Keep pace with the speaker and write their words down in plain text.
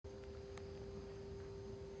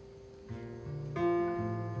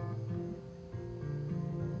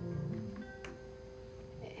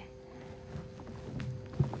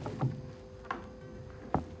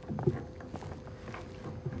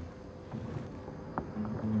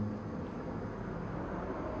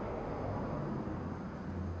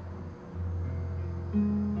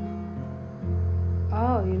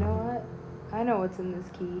I know what's in this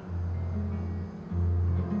key.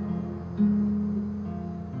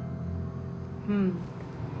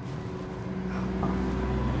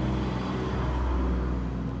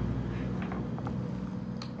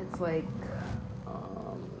 It's like,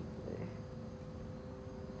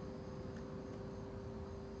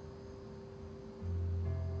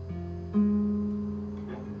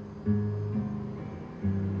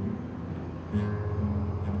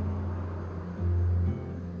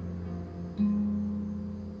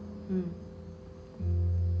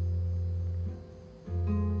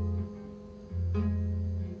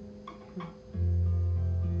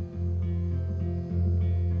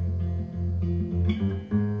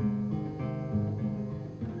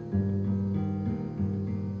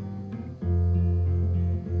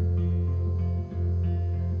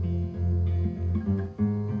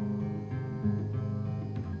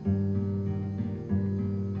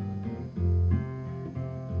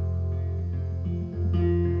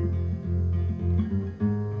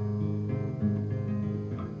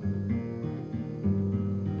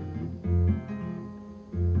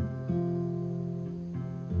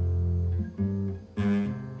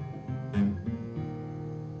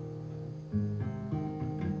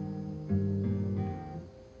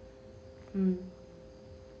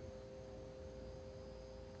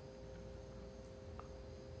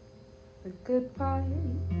 the goodbye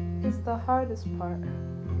is the hardest part.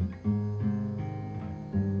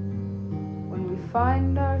 When we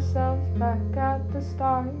find ourselves back at the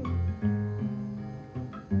start.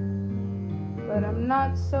 But I'm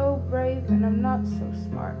not so brave and I'm not so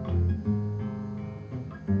smart.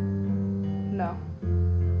 No,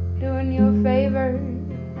 doing you a favor.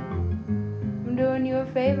 I'm doing you a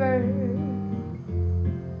favor.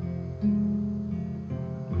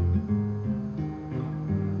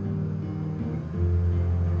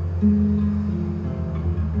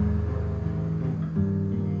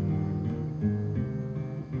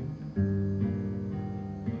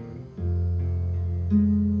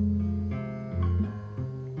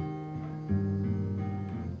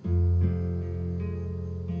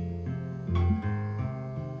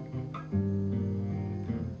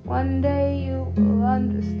 One day you will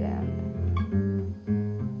understand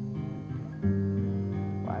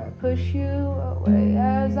why I push you away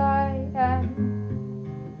as I am,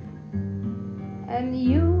 and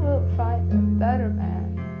you will find a better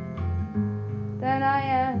man than I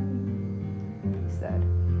am. He said,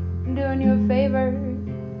 I'm doing you a favor.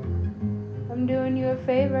 I'm doing you a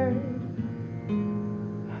favor.